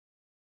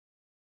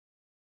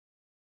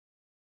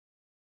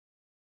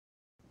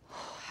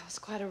That's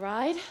quite a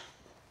ride.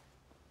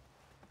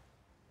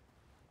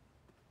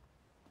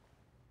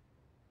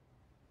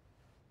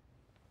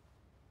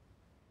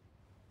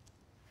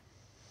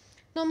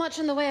 Not much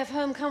in the way of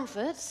home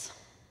comforts.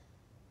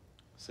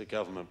 It's a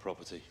government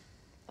property.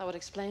 That would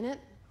explain it.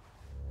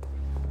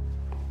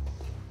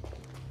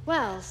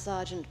 Well,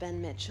 Sergeant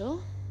Ben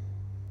Mitchell,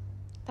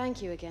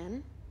 thank you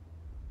again.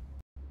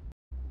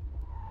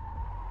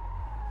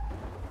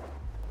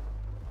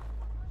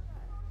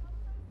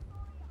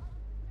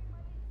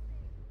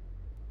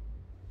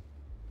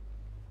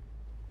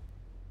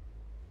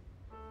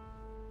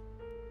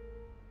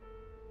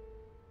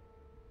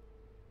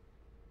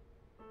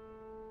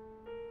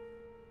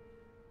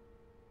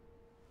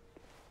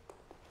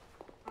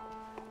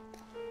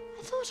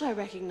 I thought I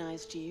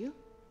recognized you.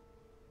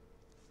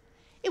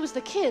 It was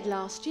the kid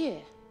last year.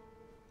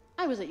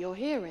 I was at your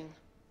hearing.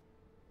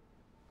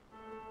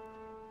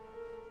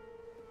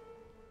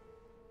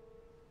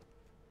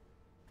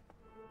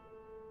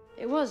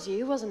 It was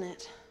you, wasn't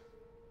it?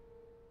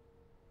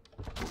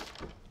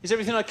 Is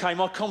everything okay?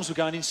 My comms were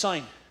going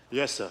insane.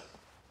 Yes, sir.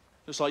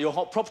 Looks like your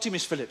hot property,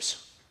 Miss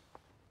Phillips.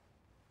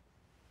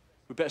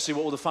 We better see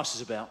what all the fuss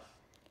is about.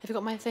 Have you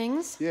got my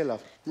things? Yeah,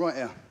 love. Right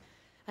here.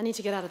 I need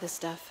to get out of this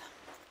stuff.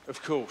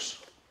 Of course.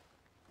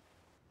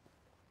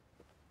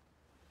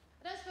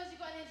 I don't suppose you've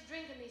got anything to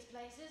drink in these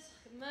places.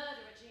 Could murder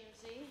a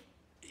GMC.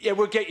 Yeah,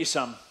 we'll get you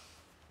some.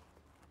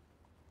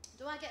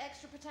 Do I get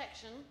extra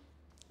protection?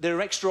 There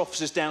are extra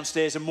officers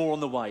downstairs and more on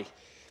the way.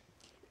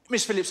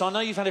 Miss Phillips, I know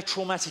you've had a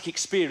traumatic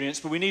experience,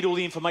 but we need all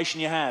the information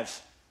you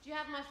have. Do you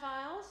have my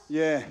files?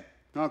 Yeah,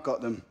 I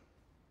got them.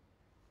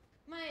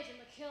 My agent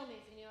would kill me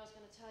if he knew I was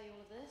going to tell you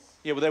all of this.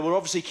 Yeah, well, they were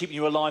obviously keeping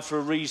you alive for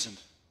a reason.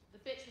 The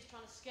bitch was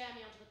trying to scare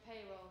me onto the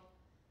payroll.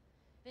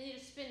 They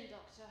need a spin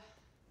doctor.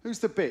 Who's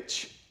the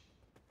bitch?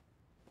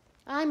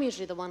 I'm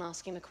usually the one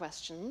asking the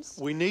questions.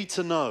 We need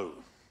to know.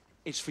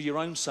 It's for your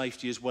own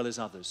safety as well as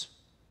others.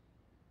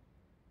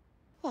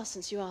 Well,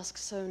 since you ask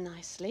so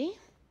nicely.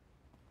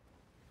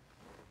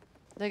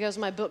 There goes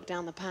my book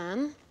down the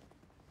pan.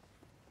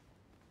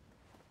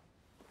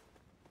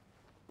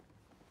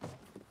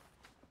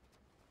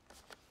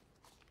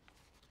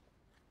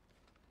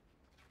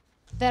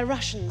 They're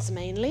Russians,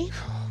 mainly.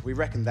 We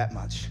reckon that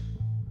much.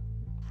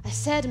 I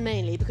said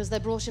mainly because they're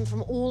brought in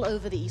from all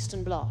over the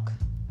Eastern Bloc.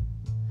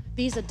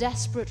 These are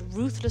desperate,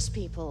 ruthless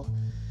people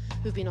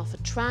who've been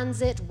offered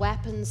transit,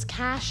 weapons,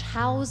 cash,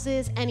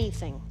 houses,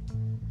 anything.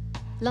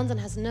 London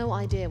has no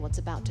idea what's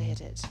about to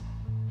hit it.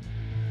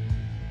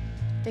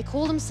 They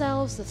call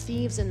themselves the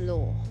Thieves In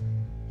Law.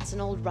 It's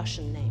an old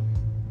Russian name.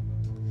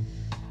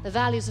 The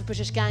values of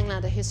British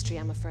gangland are history,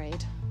 I'm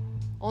afraid.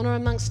 Honor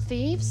amongst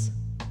thieves?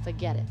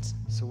 Forget it.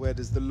 So where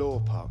does the law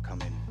part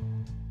come in?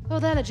 Oh,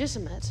 they're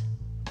legitimate.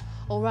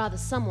 Or rather,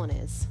 someone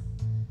is.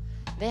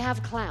 They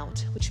have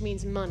clout, which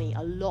means money,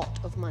 a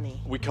lot of money.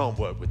 We can't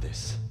work with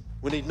this.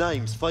 We need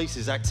names,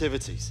 faces,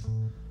 activities.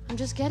 I'm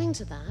just getting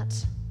to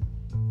that.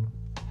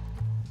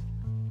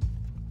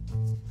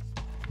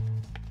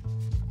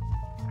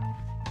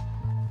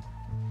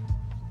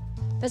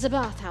 There's a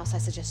bathhouse I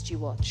suggest you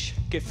watch.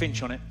 Get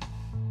Finch on it.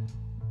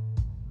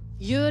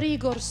 Yuri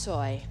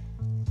Gorsoy.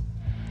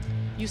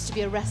 Used to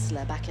be a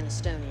wrestler back in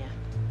Estonia.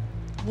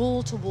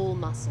 Wall-to-wall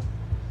muscle.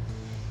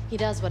 He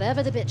does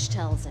whatever the bitch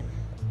tells him.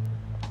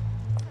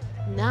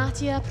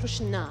 Nadya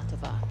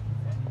Prushnatova.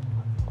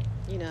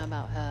 You know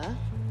about her.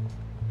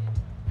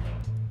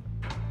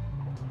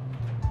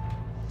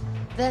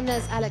 Then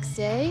there's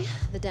Alexei,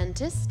 the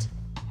dentist.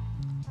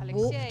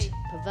 Warped,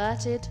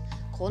 perverted,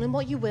 call him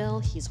what you will,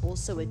 he's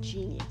also a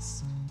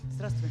genius.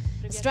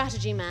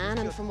 Strategy man,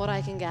 and from what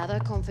I can gather,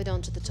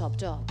 confidant to the top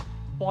dog.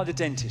 Why the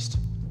dentist?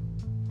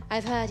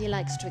 I've heard he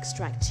likes to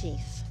extract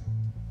teeth,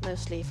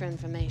 mostly for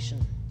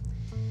information.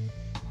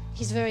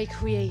 He's very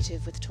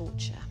creative with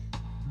torture.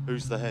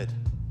 Who's the head?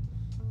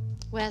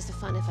 Where's the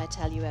fun if I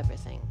tell you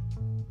everything?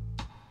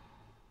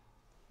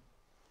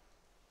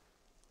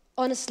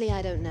 Honestly,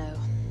 I don't know.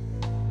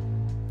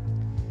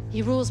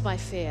 He rules by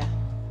fear.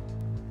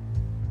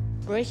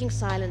 Breaking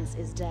silence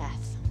is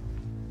death.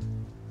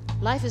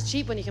 Life is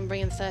cheap when you can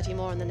bring in 30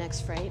 more on the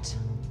next freight.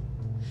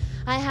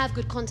 I have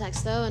good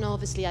contacts, though, and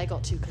obviously I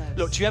got too close.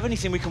 Look, do you have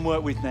anything we can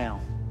work with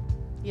now?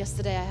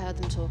 Yesterday I heard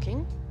them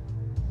talking.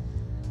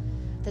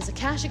 There's a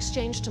cash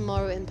exchange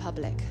tomorrow in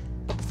public.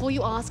 But before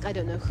you ask, I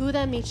don't know who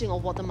they're meeting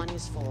or what the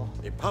money's for.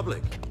 In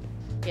public?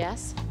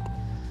 Yes.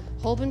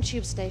 Holborn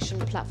Tube Station,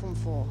 platform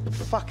 4.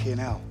 Fucking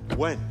hell.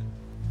 When?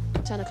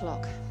 10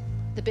 o'clock.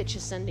 The bitch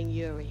is sending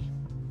Yuri.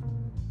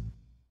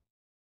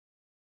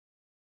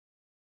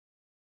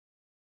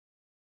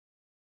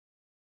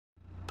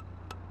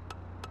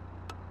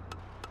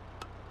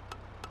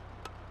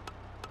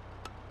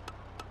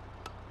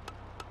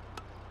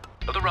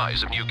 The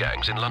rise of new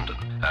gangs in London.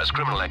 As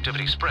criminal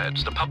activity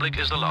spreads, the public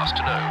is the last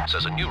to know,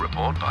 says a new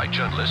report by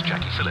journalist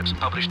Jackie Phillips,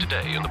 published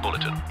today in the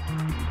Bulletin.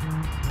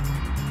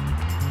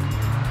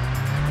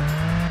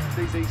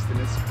 These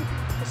Easterners,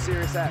 a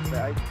serious outfit,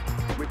 eh?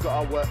 We've got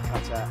our work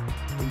cut out.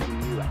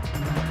 Even you,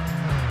 actually.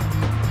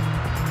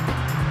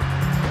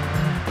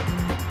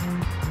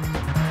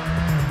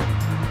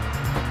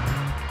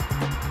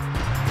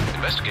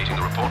 investigating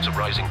the reports of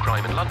rising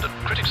crime in London,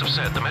 critics have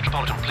said the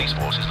Metropolitan Police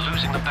Force is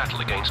losing the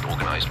battle against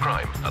organised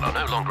crime and are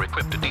no longer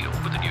equipped to deal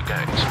with the new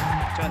gangs.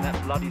 Turn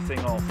that bloody thing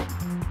off.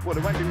 Well,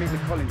 it won't be me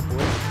with Collins, boys.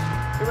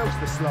 Who else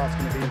the slard's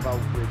going to be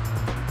involved with?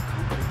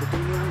 The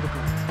Beanie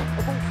Underground.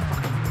 Of all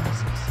fucking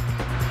places.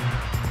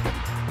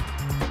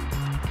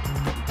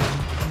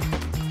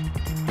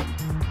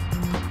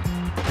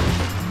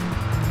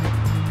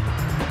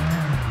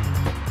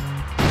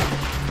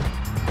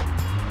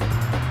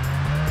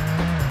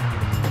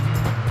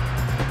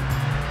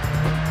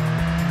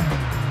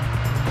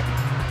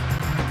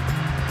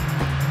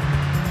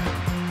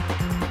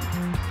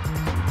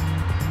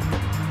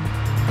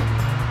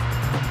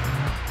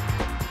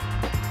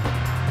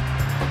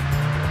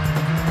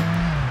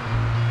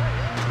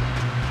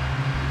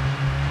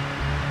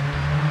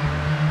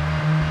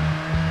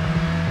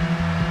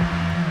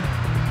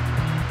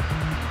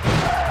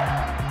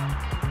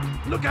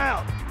 Look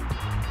out!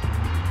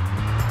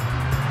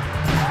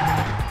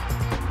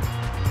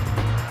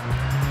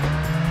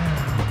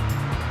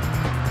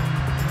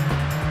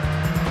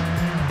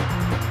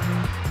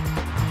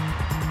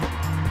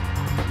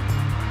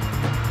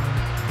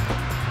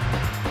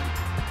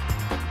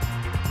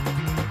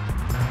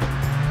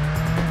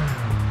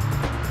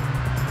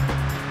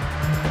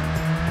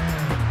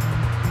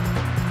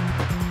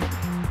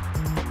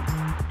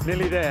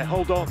 Nearly there,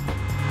 hold on.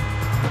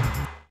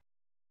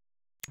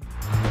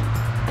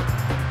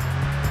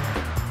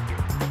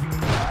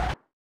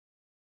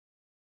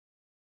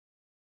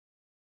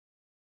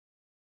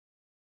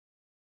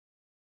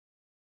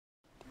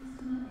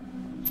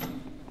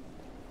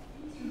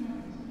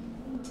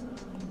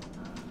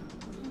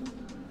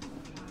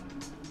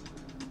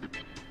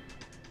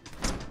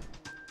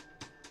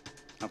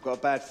 I've got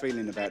a bad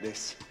feeling about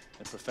this.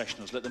 They're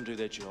professionals. Let them do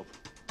their job.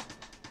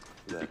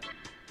 There.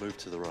 Move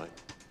to the right.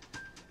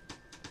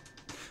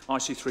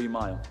 IC3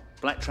 male.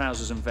 Black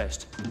trousers and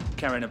vest.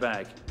 Carrying a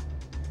bag.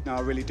 No, I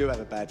really do have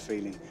a bad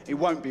feeling. He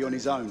won't be on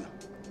his own.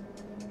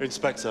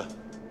 Inspector.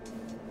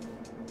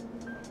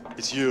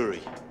 It's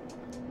Yuri.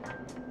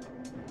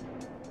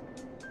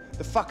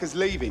 The fucker's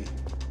leaving.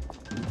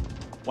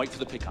 Wait for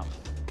the pickup.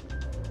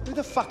 Who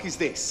the fuck is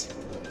this?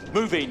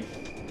 Move in.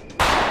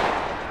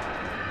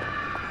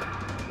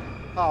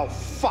 Oh,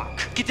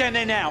 fuck! Get down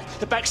there now.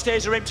 The back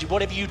stairs are empty.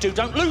 Whatever you do,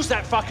 don't lose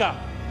that fucker.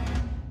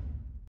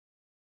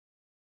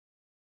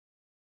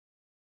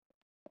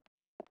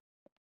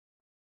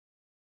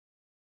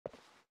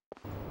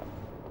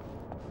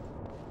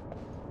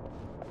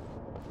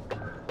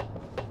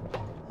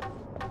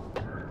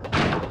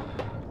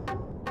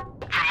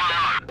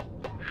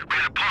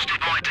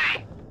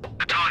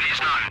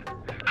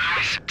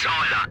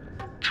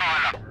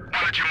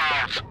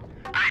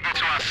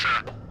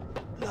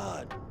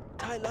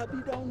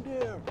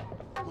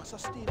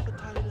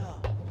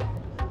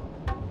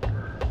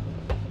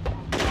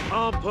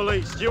 Armed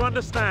police, do you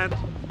understand?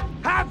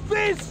 Have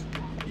this!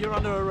 You're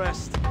under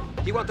arrest.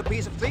 You want a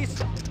piece of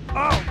this?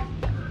 Oh!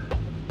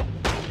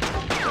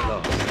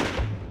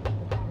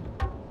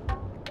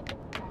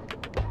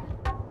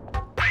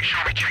 Make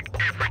sure we check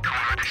every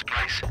corner of this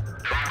place.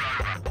 They're all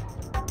over.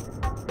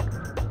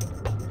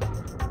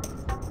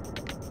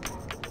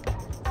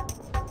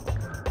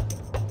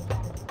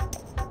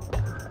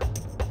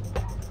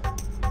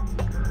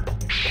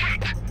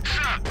 Shit!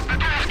 Sir, the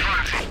door's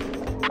closing.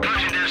 We're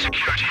closing down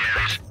security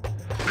areas.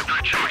 There's no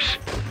choice.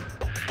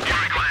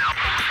 Yuri got out.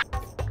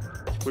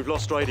 We've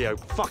lost radio.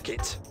 Fuck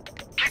it.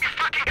 Keep your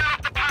fucking gun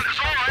off the punters,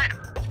 all right?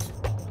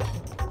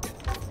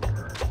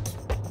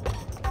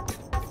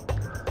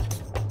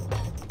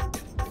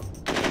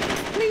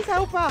 Please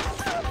help us!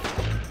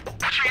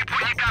 Watch who you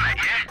put your gun at,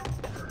 yeah?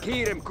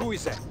 Kirem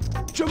Kuise.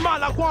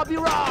 Jamala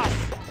Kwabiras!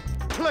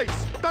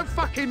 Police, don't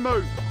fucking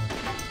move.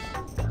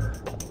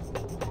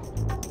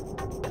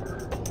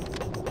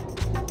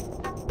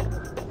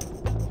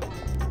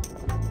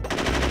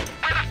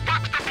 Where the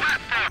fuck's the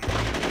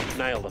platform?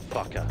 Nail the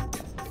fucker.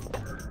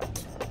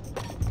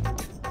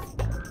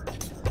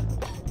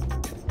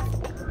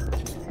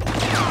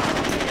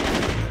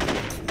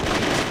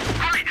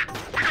 Great!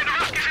 We've got the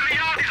Ruskies and the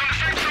Yardies on the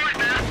same side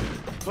now.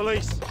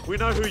 Police, we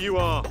know who you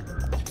are.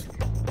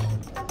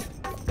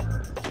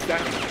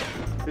 Damn it.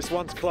 This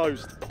one's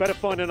closed. Better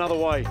find another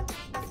way.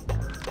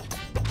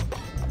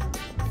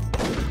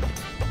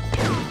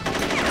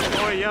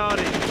 Oi,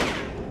 Yardy.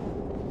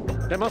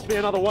 There must be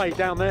another way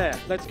down there.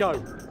 Let's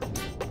go.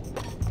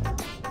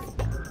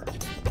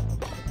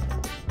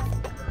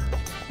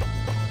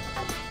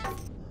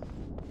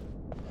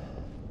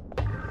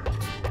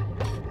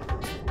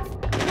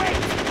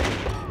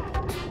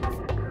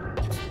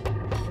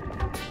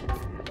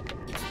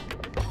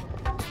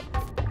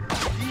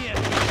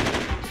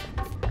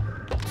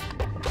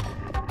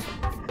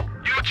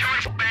 Your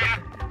choice, Ben.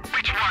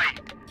 Which way?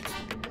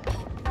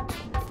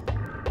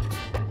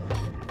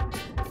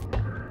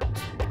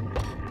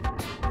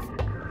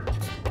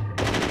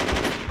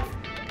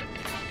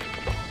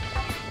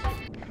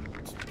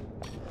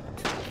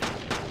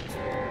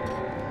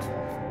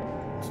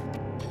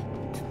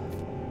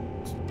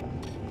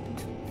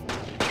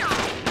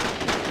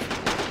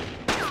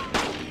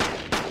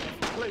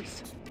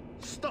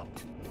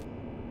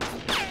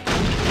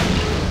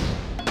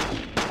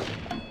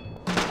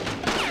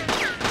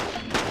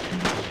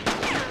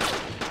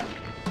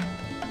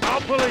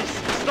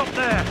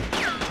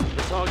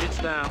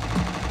 down.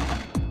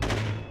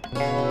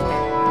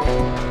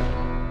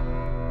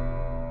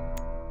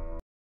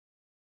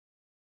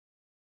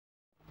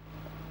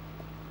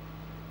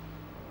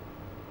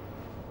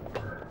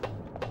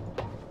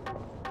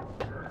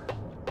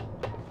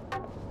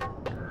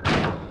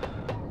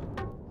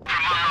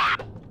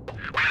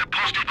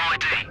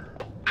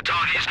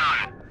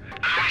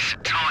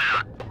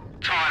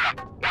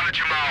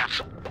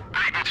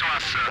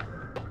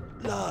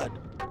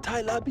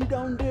 Tyler be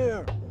down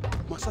there.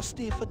 Must I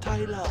stay for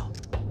Tyler?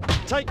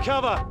 Take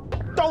cover!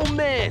 Don't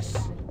miss!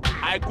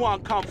 I go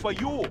and come for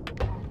you.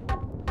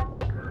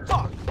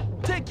 Fuck!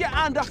 Take your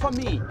hand off of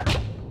me.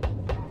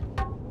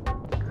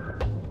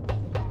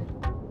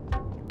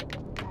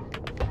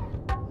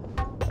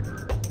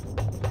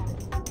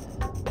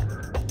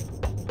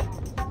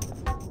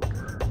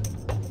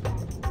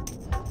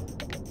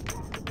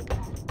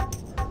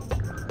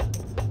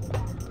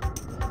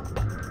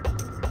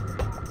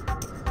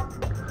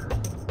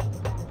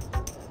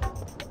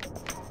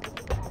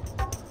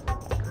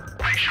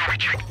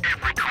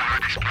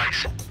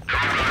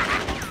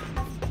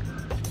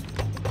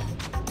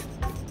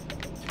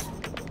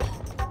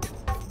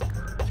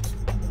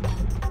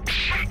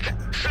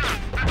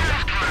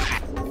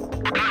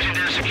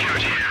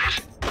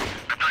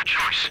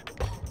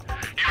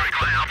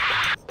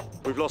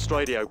 We've lost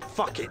radio.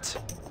 Fuck it.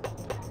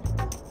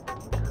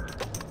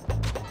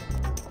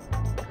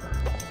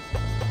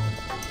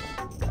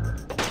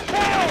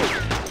 Help!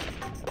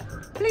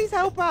 Please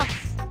help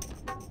us.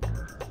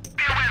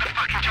 Be aware the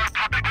fucking Joe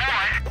public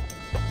eye.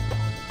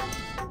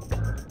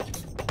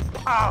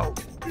 Oh,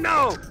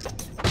 no!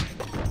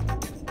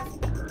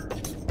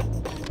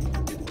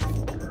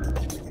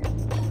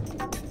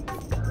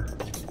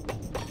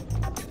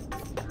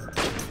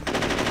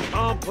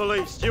 Armed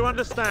police, do you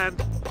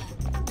understand?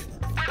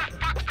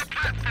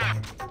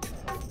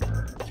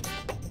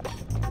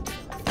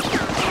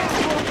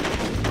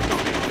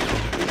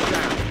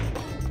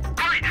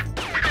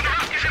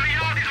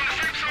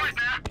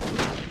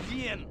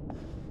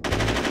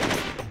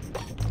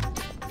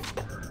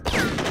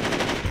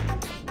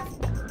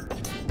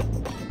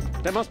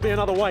 There must be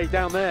another way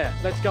down there.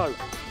 Let's go.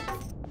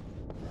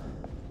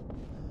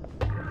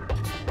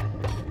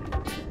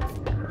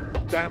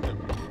 Damn it.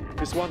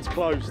 This one's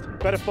closed.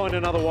 Better find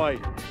another way.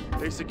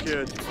 He's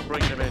secured. I'm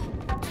bringing him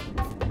in.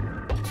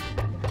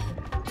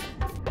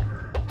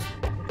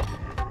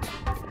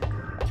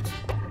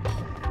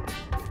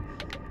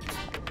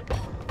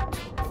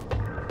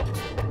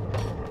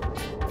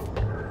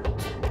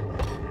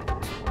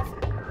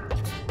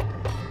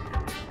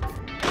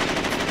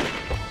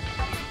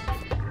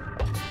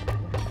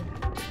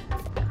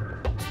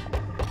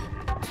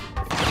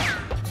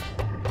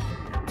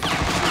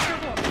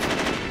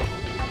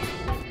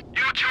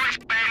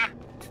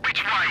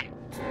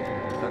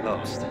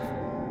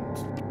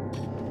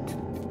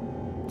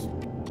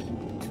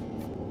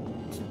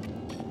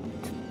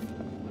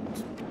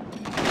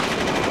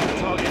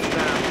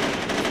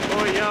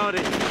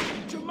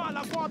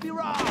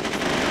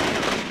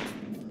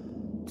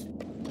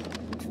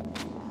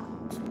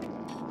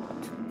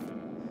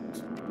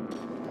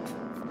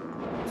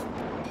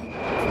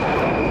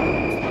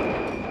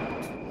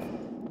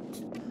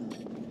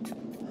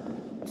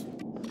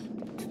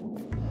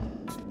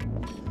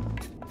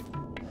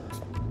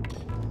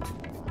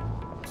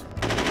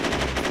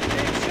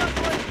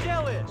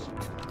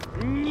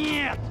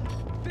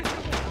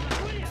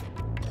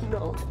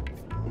 No,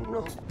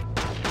 no.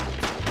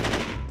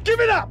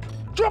 Give it up!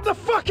 Drop the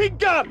fucking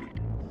gun!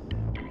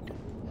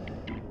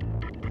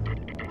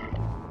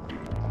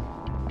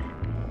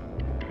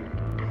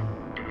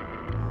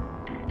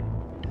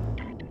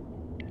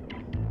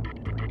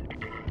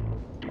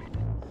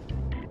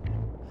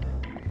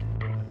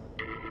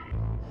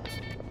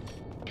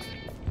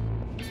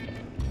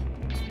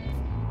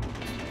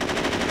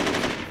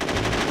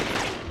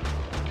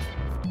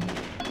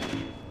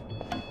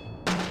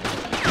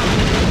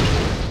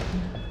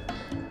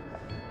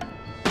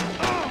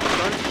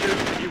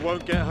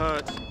 Won't get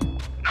hurt.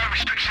 No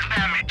restriction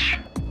damage.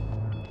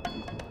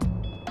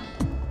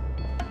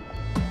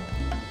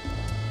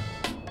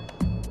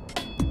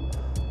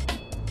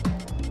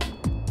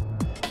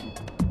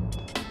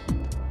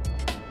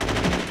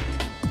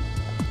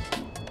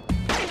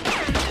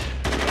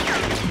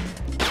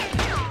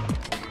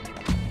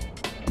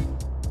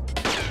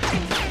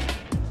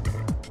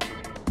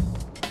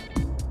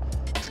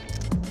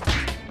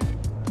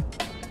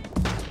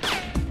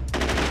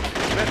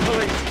 Met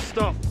police,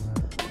 stop.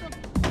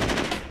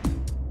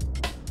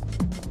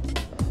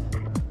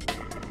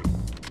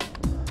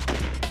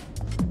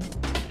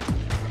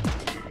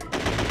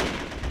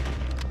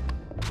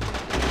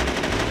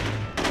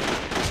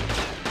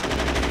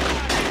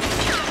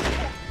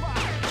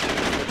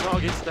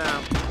 Target's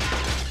down.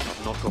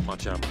 I've not got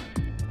much ammo.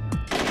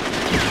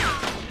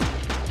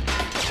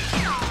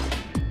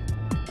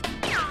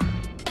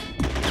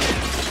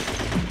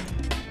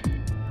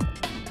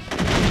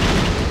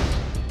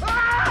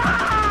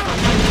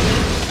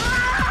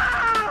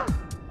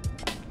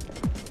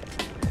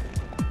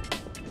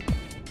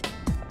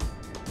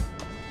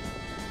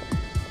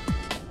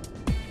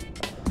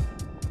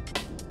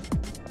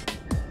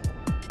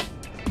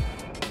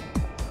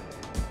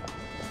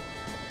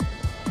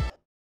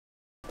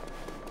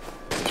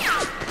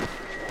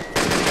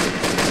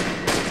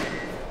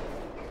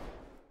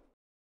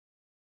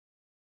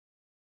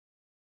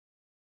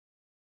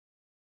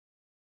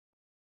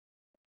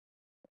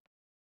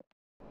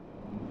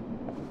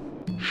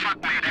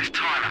 Fuck me, that's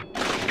Tyler.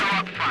 Go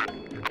up front.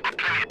 I've got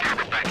plenty of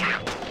damage back here.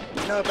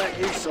 You know about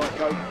you,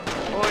 Psycho?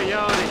 Oi,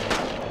 Yardy.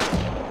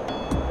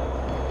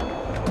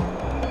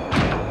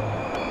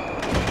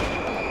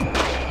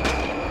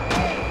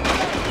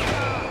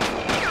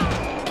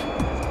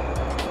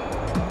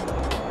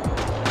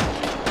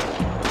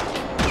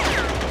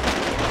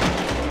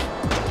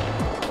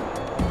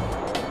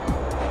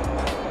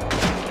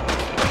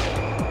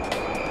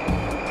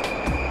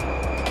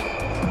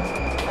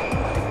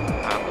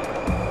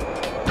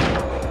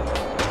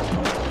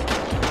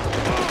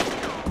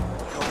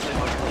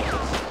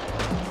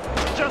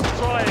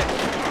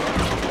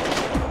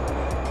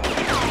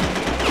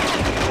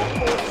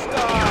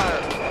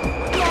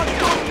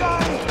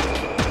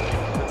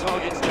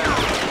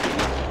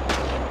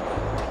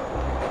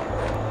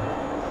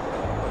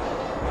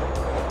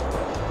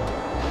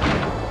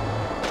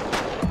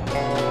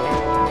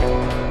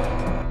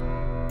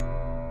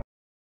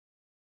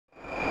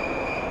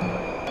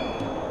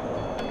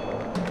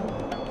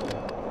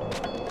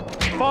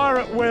 Fire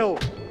at will.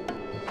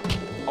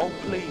 Oh,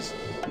 please.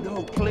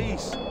 No,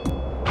 please.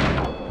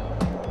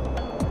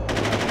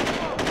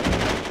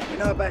 You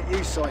know about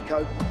you,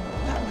 Psycho?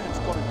 That man's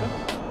got a gun.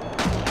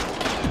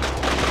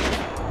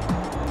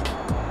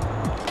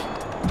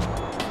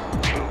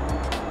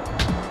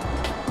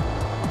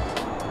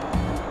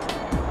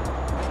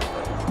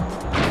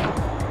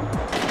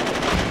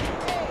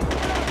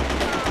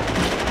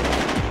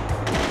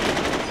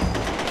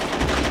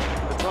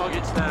 The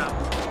target's down.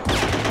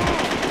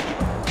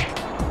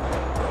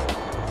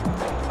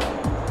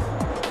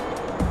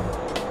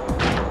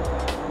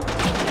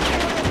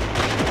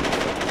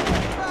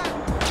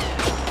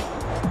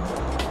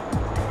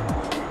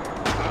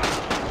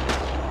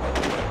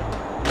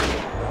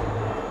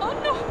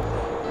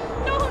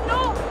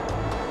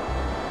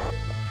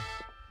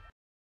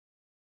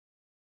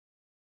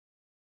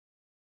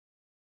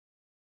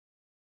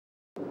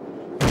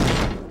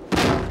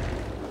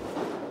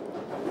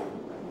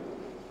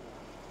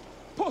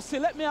 Pussy,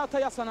 let me out of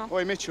your son.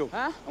 Oi, Mitchell.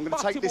 Huh? I'm going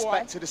to take this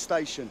back to the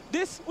station.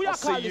 This? We I'll are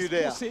call see you this,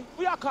 there. pussy.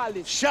 We are call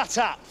this. Shut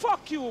up!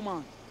 Fuck you,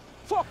 man.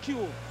 Fuck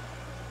you.